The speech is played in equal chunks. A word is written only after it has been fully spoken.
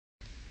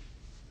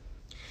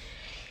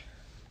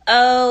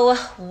Oh,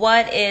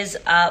 what is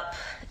up,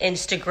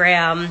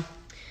 Instagram?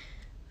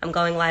 I'm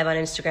going live on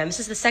Instagram. This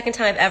is the second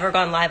time I've ever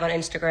gone live on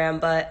Instagram,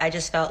 but I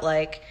just felt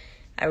like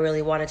I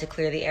really wanted to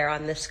clear the air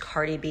on this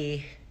Cardi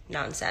B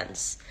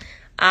nonsense.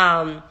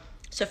 So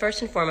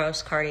first and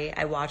foremost, Cardi,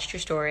 I watched your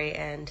story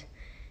and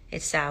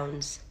it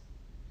sounds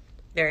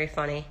very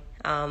funny.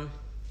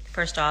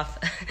 First off,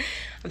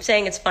 I'm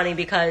saying it's funny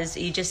because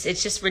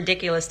it's just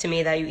ridiculous to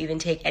me that you even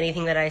take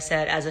anything that I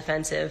said as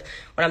offensive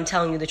when I'm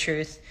telling you the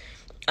truth.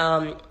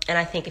 And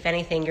I think if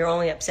anything, you're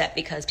only upset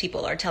because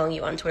people are telling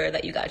you on Twitter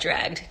that you got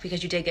dragged,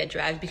 because you did get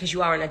dragged, because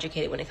you are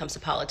uneducated when it comes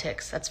to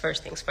politics. That's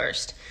first things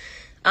first.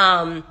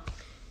 I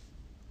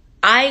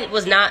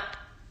was not,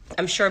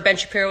 I'm sure Ben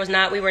Shapiro was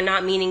not, we were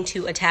not meaning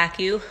to attack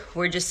you.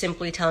 We're just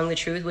simply telling the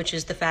truth, which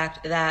is the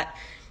fact that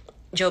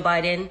Joe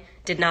Biden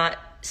did not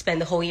spend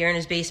the whole year in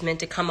his basement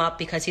to come up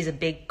because he's a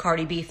big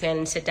Cardi B fan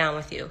and sit down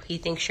with you. He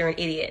thinks you're an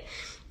idiot.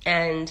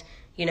 And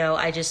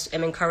I just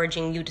am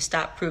encouraging you to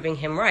stop proving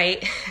him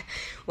right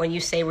when you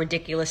say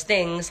ridiculous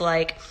things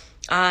like,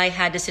 I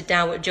had to sit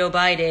down with Joe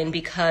Biden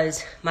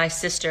because my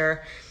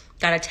sister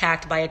got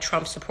attacked by a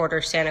Trump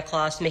supporter, Santa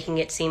Claus, making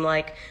it seem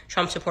like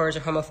Trump supporters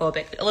are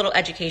homophobic. A little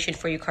education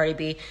for you, Cardi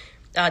B.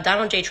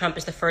 Donald J. Trump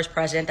is the first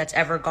president that's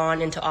ever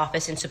gone into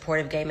office in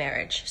support of gay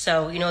marriage.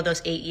 So,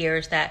 those 8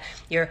 years that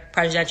your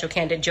presidential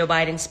candidate Joe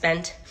Biden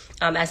spent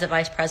as a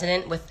vice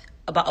president with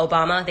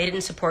Obama, they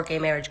didn't support gay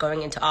marriage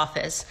going into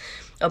office.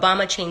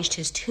 Obama changed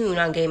his tune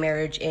on gay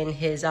marriage in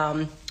his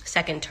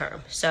second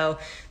term. So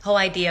the whole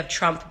idea of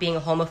Trump being a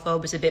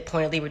homophobe is a bit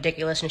pointedly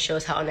ridiculous and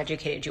shows how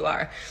uneducated you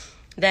are.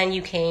 Then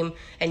you came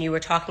and you were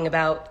talking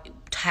about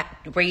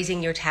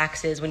raising your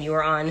taxes when you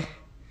were on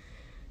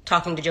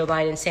talking to Joe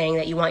Biden, saying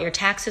that you want your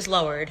taxes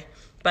lowered,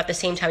 but at the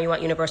same time you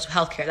want universal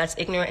health care. That's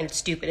ignorant and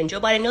stupid. And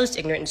Joe Biden knows it's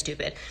ignorant and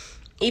stupid.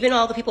 Even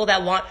all the people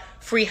that want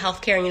free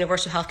health care and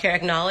universal health care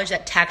acknowledge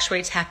that tax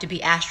rates have to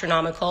be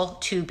astronomical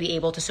to be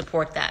able to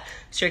support that.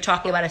 So you're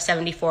talking about a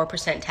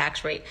 74%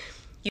 tax rate.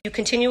 You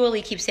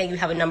continually keep saying you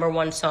have a number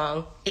one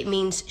song. It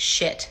means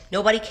shit.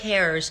 Nobody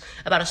cares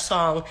about a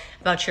song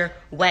about your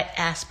wet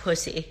ass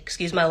pussy.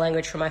 Excuse my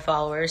language for my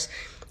followers.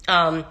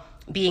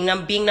 Being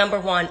number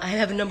one. I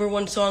have a number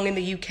one song in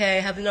the UK. I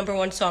have a number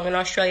one song in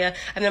Australia.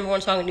 I have a number one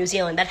song in New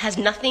Zealand. That has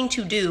nothing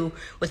to do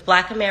with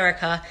Black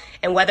America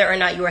and whether or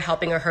not you are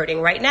helping or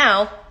hurting. Right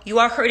now, you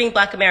are hurting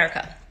Black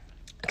America.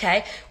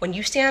 Okay? When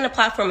you stand on a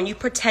platform and you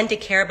pretend to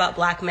care about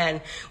Black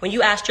men, when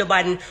you ask Joe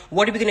Biden,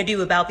 what are we going to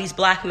do about these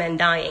Black men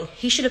dying?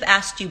 He should have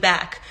asked you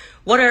back,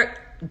 what are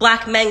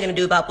Black men going to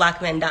do about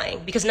Black men dying?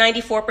 Because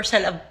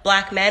 94% of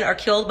Black men are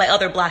killed by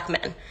other Black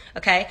men.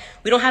 Okay?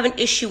 We don't have an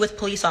issue with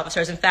police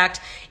officers. In fact,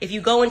 if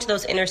you go into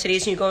those inner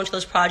cities and you go into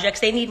those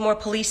projects, they need more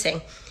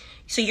policing.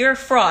 So you're a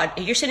fraud.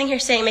 You're sitting here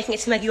making it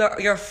seem like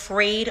you're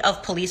afraid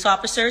of police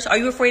officers. Are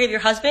you afraid of your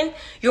husband?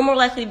 You're more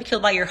likely to be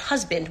killed by your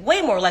husband,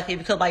 way more likely to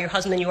be killed by your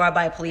husband than you are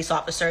by a police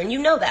officer. And you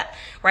know that,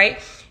 right?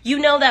 You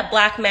know that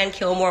Black men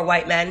kill more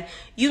white men.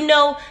 You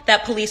know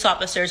that police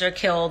officers are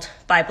killed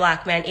by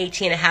Black men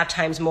 18 and a half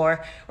times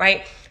more,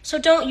 right? So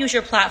don't use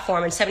your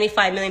platform and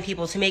 75 million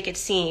people to make it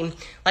seem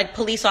like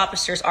police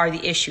officers are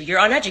the issue. You're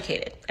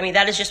uneducated. I mean,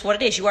 that is just what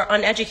it is. You are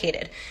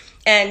uneducated.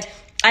 And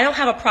I don't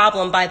have a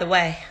problem, by the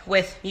way,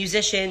 with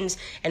musicians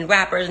and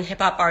rappers and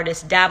hip-hop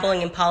artists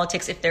dabbling in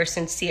politics if they're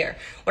sincere.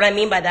 What I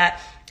mean by that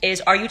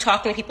is, are you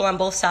talking to people on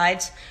both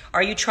sides?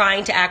 Are you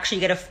trying to actually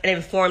get an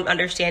informed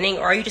understanding,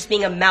 or are you just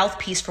being a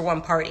mouthpiece for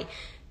one party?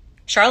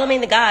 Charlamagne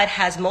the God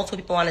has multiple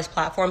people on his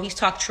platform. He's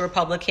talked to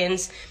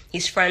Republicans.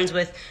 He's friends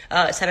with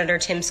Senator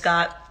Tim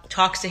Scott,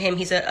 talks to him.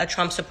 He's a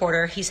Trump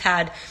supporter. He's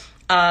had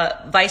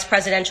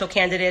presidential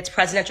candidates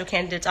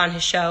on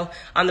his show,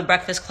 on The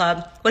Breakfast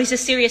Club. But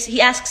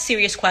he asks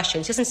serious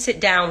questions. He doesn't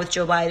sit down with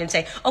Joe Biden and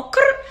say, oh,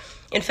 grr.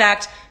 In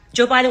fact,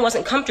 Joe Biden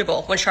wasn't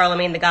comfortable when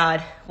Charlamagne the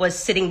God was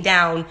sitting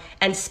down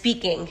and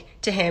speaking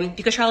to him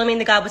because Charlamagne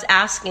the God was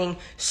asking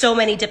so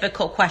many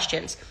difficult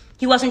questions.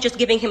 He wasn't just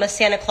giving him a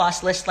Santa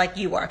Claus list like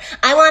you are.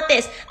 I want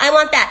this, I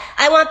want that,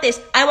 I want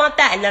this, I want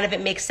that, and none of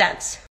it makes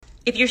sense.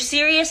 If you're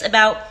serious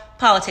about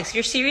politics, if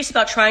you're serious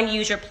about trying to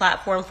use your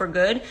platform for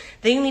good,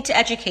 then you need to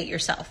educate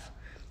yourself.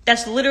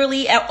 That's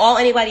literally all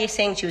anybody is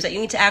saying to you, is that you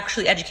need to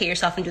actually educate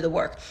yourself and do the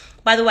work.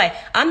 By the way,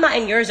 I'm not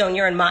in your zone,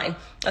 you're in mine.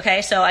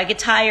 Okay, so I get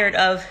tired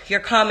of your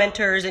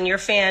commenters and your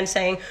fans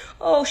saying,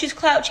 oh, she's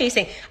clout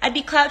chasing. I'd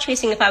be clout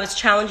chasing if I was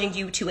challenging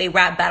you to a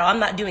rap battle. I'm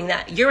not doing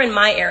that. You're in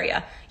my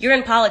area. You're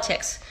in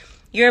politics.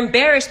 You're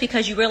embarrassed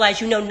because you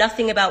realize you know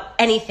nothing about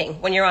anything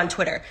when you're on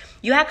Twitter.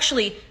 You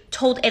actually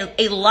told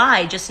a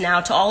lie just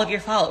now to all of your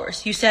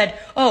followers. You said,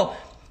 oh,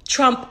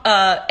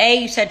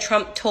 you said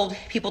Trump told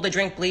people to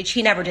drink bleach.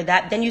 He never did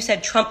that. Then you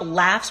said Trump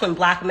laughs when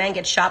Black men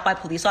get shot by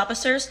police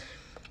officers.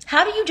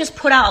 How do you just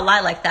put out a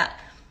lie like that?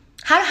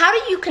 How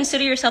do you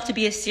consider yourself to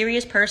be a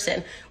serious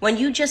person when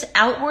you just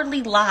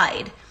outwardly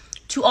lied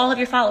to all of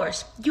your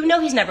followers? You know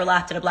he's never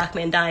laughed at a Black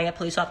man dying at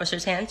police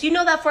officers' hands. You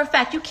know that for a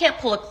fact. You can't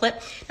pull a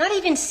clip. Not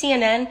even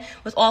CNN,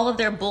 with all of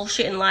their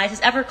bullshit and lies,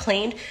 has ever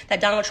claimed that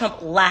Donald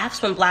Trump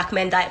laughs when Black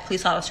men die at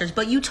police officers.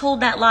 But you told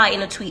that lie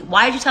in a tweet.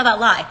 Why did you tell that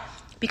lie?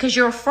 because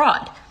you're a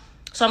fraud.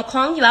 So I'm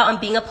calling you out on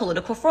being a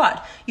political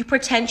fraud. You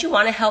pretend you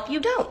want to help,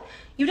 you don't.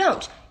 You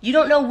don't. You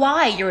don't know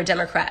why you're a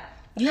Democrat.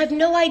 You have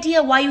no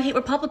idea why you hate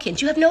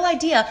Republicans. You have no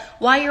idea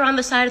why you're on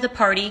the side of the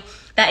party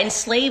that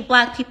enslaved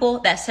black people,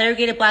 that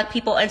segregated black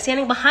people, and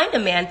standing behind a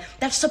man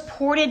that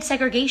supported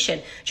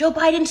segregation. Joe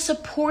Biden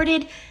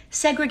supported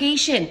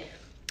segregation.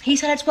 He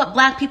said it's what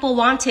black people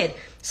wanted.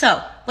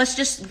 So let's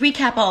just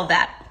recap all of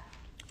that.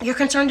 You're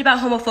concerned about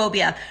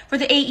homophobia. For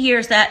the 8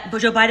 years that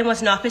Joe Biden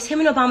was in office, him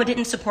and Obama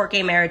didn't support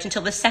gay marriage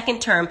until the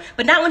second term,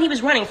 but not when he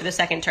was running for the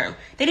second term.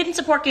 They didn't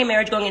support gay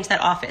marriage going into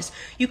that office.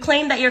 You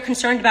claim that you're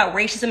concerned about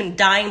racism and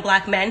dying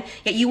black men,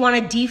 yet you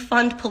want to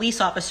defund police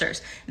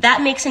officers.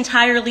 That makes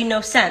entirely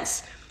no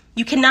sense.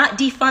 You cannot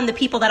defund the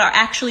people that are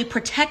actually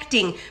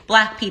protecting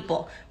black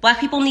people. Black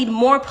people need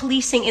more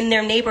policing in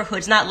their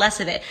neighborhoods, not less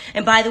of it.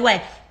 And by the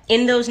way,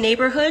 in those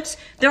neighborhoods,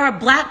 there are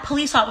black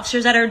police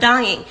officers that are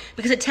dying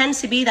because it tends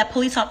to be that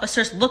police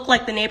officers look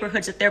like the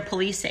neighborhoods that they're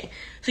policing.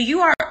 So you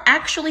are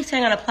actually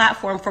standing on a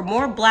platform for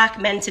more black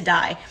men to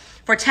die,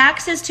 for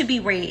taxes to be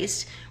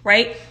raised,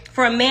 right?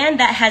 For a man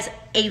that has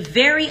a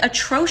very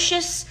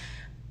atrocious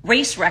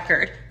race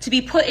record to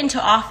be put into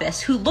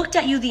office, who looked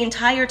at you the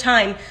entire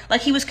time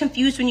like he was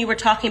confused when you were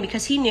talking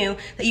because he knew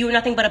that you were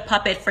nothing but a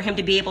puppet for him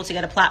to be able to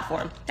get a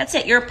platform. That's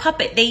it. You're a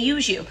puppet. They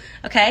use you.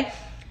 Okay?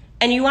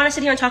 And you want to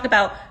sit here and talk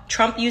about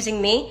Trump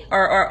using me,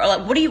 or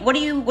like, what are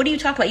you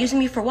talking about? Using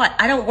me for what?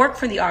 I don't work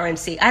for the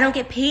RNC. I don't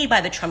get paid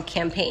by the Trump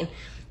campaign.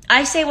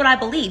 I say what I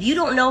believe. You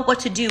don't know what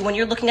to do when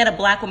you're looking at a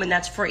black woman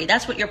that's free.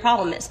 That's what your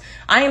problem is.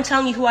 I am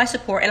telling you who I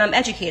support, and I'm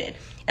educated.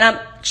 And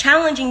I'm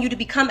challenging you to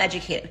become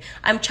educated.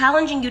 I'm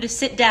challenging you to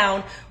sit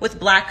down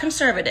with black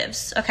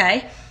conservatives,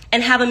 okay,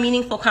 and have a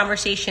meaningful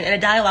conversation and a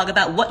dialogue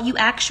about what you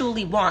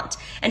actually want,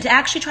 and to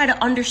actually try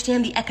to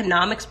understand the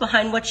economics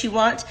behind what you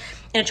want,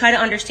 and to try to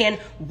understand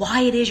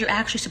why it is you're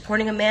actually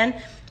supporting a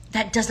man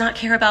that does not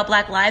care about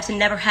black lives and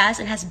never has,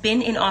 and has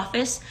been in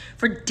office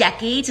for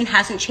decades and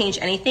hasn't changed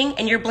anything,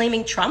 and you're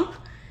blaming Trump?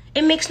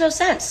 It makes no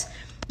sense.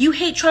 You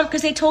hate Trump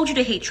because they told you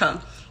to hate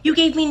Trump. You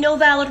gave me no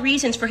valid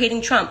reasons for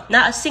hating Trump.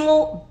 Not a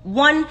single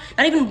one,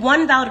 not even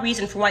one valid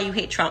reason for why you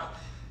hate Trump.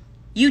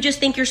 You just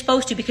think you're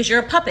supposed to because you're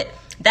a puppet.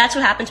 That's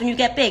what happens when you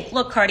get big.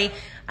 Look, Cardi,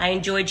 I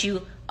enjoyed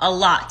you a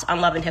lot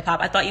on Love and Hip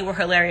Hop. I thought you were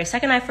hilarious.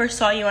 Second I first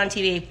saw you on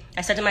TV,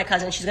 I said to my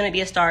cousin, she's going to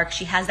be a star because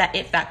she has that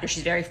it factor.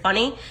 She's very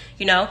funny,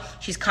 you know,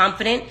 she's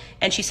confident,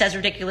 and she says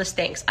ridiculous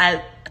things.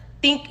 I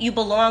think you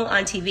belong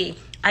on TV.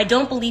 I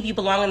don't believe you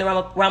belong in the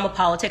realm of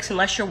politics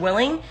unless you're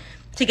willing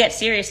to get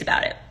serious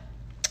about it.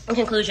 In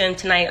conclusion,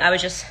 tonight I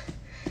was just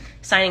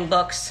signing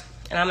books,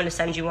 and I'm going to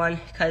send you one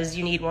because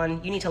you need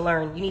one. You need to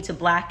learn. You need to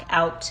black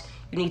out.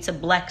 You need to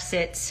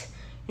Blexit.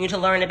 You need to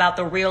learn about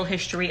the real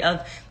history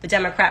of the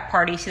Democrat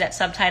Party. See that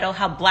subtitle?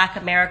 How Black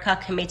America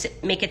can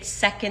make its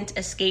second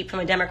escape from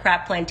a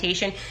Democrat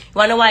plantation. You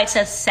want to know why it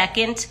says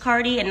second,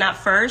 Cardi, and not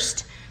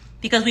first?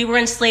 Because we were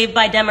enslaved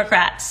by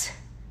Democrats,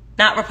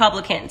 not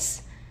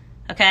Republicans.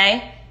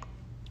 Okay?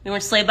 We were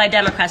enslaved by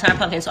Democrats, not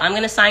Republicans. So I'm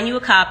going to sign you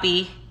a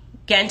copy.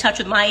 Get in touch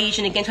with my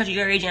agent and get in touch with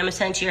your agent. I'm going to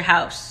send it to your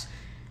house.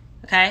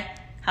 Okay?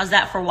 How's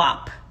that for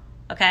WAP?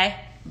 Okay?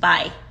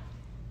 Bye.